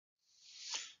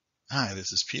Hi,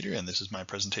 this is Peter, and this is my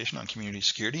presentation on community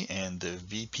security and the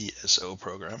VPSO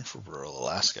program for rural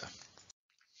Alaska.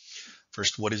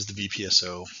 First, what is the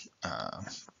VPSO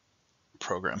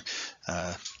program?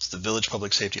 It's the Village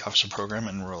Public Safety Officer Program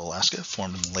in rural Alaska,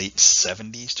 formed in the late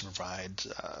 70s to provide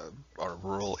our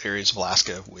rural areas of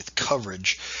Alaska with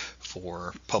coverage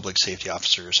for public safety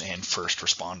officers and first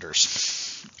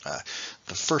responders.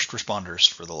 The first responders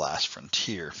for the last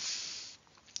frontier.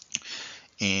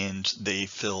 And they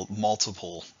fill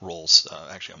multiple roles,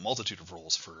 actually a multitude of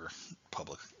roles for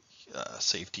public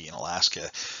safety in Alaska.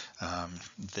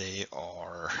 They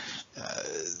are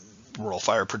rural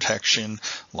fire protection,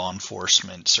 law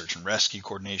enforcement, search and rescue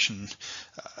coordination,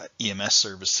 EMS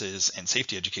services, and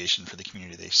safety education for the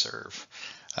community they serve.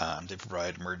 They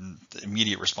provide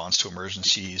immediate response to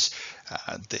emergencies.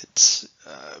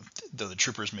 Though the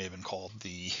troopers may have been called,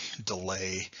 the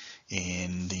delay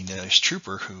in the nearest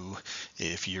trooper, who,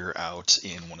 if you're out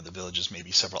in one of the villages,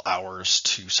 maybe several hours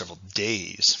to several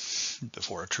days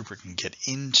before a trooper can get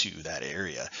into that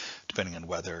area, depending on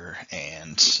weather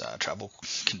and travel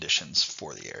conditions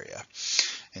for the area.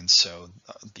 And so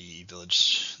the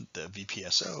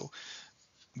VPSO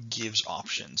gives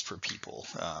options for people,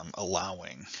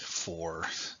 allowing for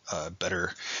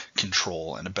better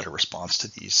control and a better response to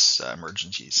these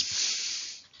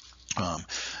emergencies.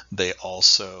 They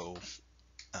also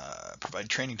provide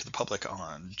training to the public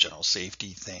on general safety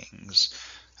things,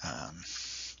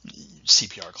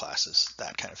 CPR classes,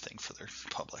 that kind of thing for their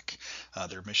public.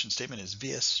 Their mission statement is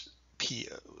VPSOs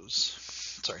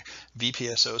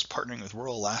partnering with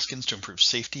rural Alaskans to improve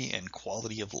safety and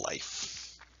quality of life.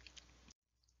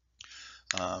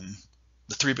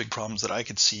 The three big problems that I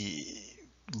could see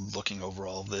looking over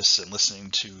all of this and listening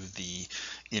to the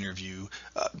interview,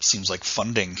 seems like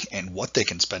funding and what they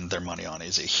can spend their money on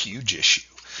is a huge issue.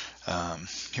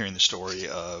 Hearing the story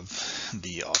of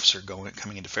the officer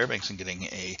coming into Fairbanks and getting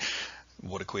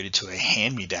what equated to a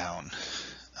hand-me-down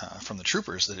from the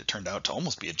troopers, that it turned out to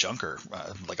almost be a junker,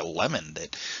 like a lemon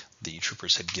that the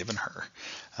troopers had given her,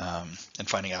 and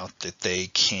finding out that they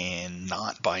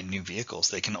cannot buy new vehicles.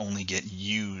 They can only get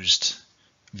used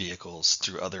vehicles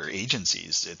through other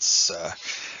agencies. It's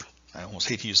I almost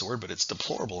hate to use the word, but it's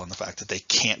deplorable in the fact that they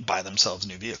can't buy themselves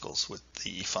new vehicles with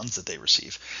the funds that they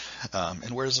receive.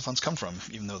 And where does the funds come from?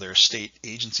 Even though they're a state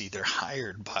agency, they're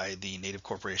hired by the native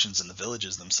corporations and the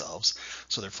villages themselves.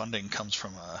 So their funding comes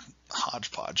from a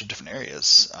hodgepodge of different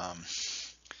areas. And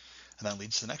that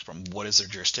leads to the next problem. What is their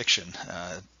jurisdiction?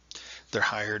 They're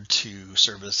hired to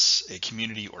service a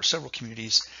community or several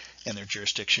communities, and their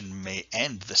jurisdiction may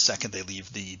end the second they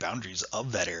leave the boundaries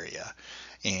of that area.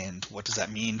 And what does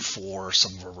that mean for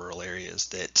some of our rural areas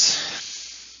that,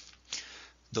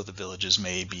 though the villages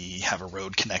have a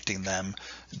road connecting them,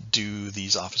 do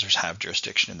these officers have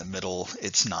jurisdiction in the middle?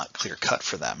 It's not clear cut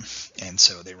for them. And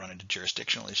so they run into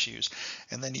jurisdictional issues.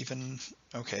 And then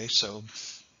so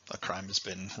a crime has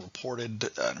been reported,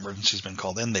 an emergency has been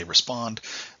called in, they respond,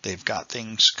 they've got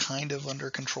things kind of under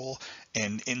control,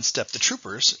 and in step the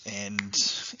troopers. And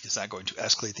is that going to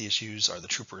escalate the issues? Are the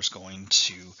troopers going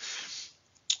to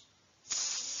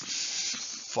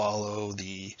follow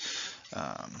the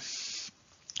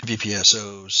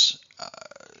VPSO's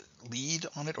lead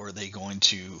on it, or are they going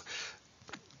to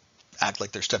act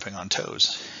like they're stepping on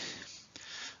toes?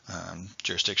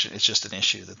 Jurisdiction, it's just an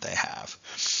issue that they have.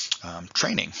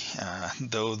 Training,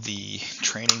 though the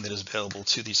training that is available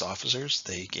to these officers,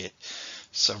 they get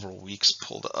several weeks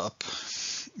pulled up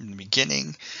in the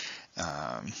beginning,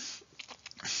 9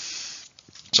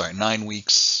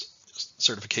 weeks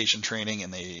certification training,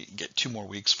 and they get 2 more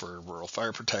weeks for rural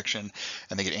fire protection,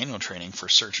 and they get annual training for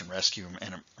search and rescue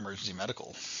and emergency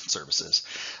medical services,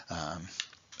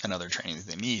 and other training that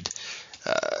they need.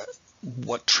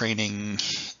 What training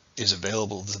is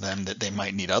available to them that they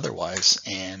might need otherwise,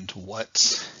 and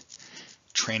what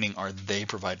training are they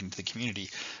providing to the community?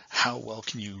 How well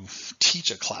can you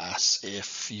teach a class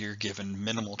if you're given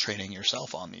minimal training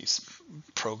yourself on these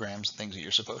programs and things that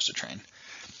you're supposed to train?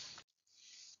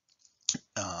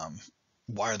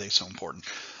 Why are they so important?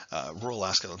 Rural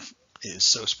Alaska is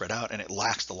so spread out, and it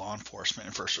lacks the law enforcement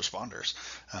and first responders.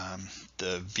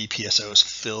 The VPSOs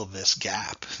fill this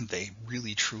gap. They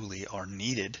really truly are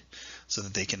needed so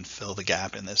that they can fill the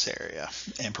gap in this area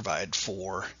and provide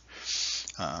for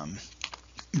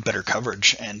better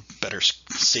coverage and better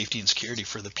safety and security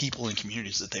for the people and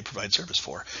communities that they provide service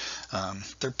for.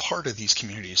 They're part of these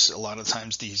communities. A lot of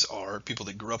times these are people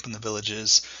that grew up in the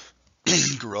villages,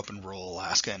 grew up in rural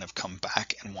Alaska, and have come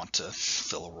back and want to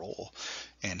fill a role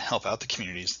and help out the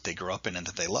communities that they grew up in and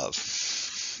that they love.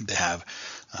 They have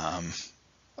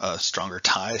stronger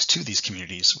ties to these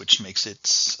communities, which makes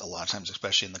it a lot of times,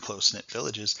 especially in the close-knit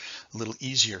villages, a little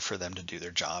easier for them to do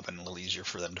their job and a little easier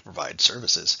for them to provide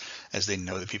services, as they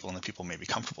know the people and the people may be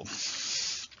comfortable.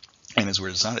 And as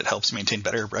weird as not, it helps maintain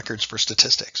better records for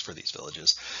statistics for these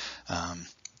villages.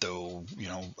 Though,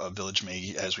 a village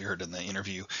may, as we heard in the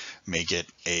interview, may get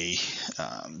a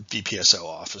VPSO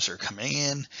officer coming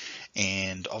in,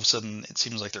 and all of a sudden it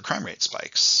seems like their crime rate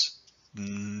spikes.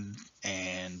 And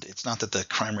it's not that the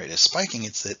crime rate is spiking,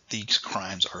 it's that these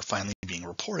crimes are finally being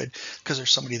reported because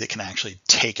there's somebody that can actually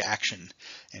take action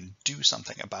and do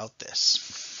something about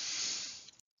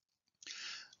this.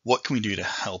 What can we do to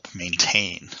help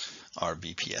maintain our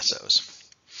VPSOs?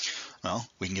 Well,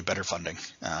 we can get better funding,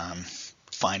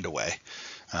 find a way,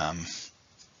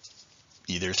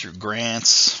 either through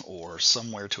grants or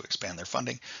somewhere to expand their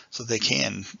funding so they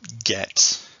can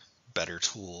get better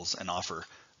tools and offer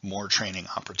more training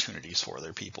opportunities for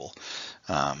their people,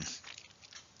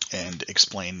 and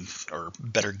explain or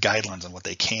better guidelines on what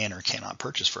they can or cannot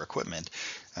purchase for equipment.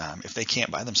 If they can't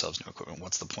buy themselves new equipment,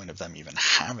 what's the point of them even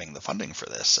having the funding for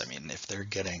this? I mean, if they're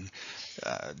getting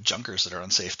junkers that are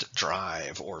unsafe to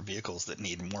drive or vehicles that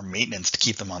need more maintenance to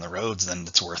keep them on the roads than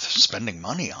it's worth spending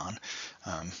money on,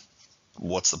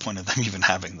 what's the point of them even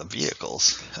having the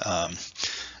vehicles?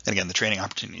 And again, the training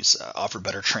opportunities, offer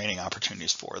better training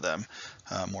opportunities for them,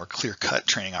 more clear-cut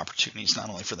training opportunities, not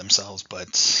only for themselves,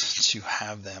 but to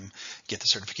have them get the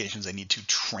certifications they need to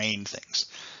train things.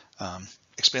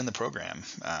 Expand the program.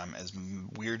 As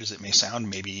weird as it may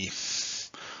sound, maybe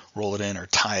roll it in or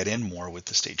tie it in more with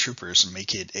the state troopers and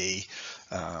make it a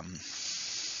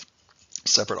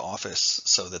separate office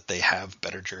so that they have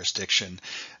better jurisdiction,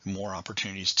 more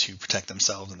opportunities to protect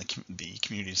themselves and the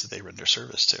communities that they render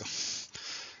service to.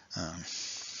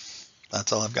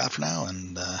 That's all I've got for now,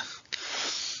 and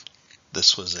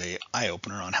this was a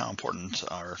eye-opener on how important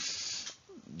our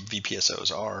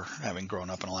VPSOs are. Having grown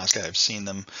up in Alaska, I've seen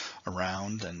them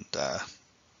around, and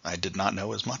I did not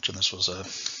know as much, and this was a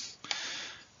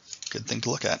good thing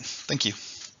to look at. Thank you.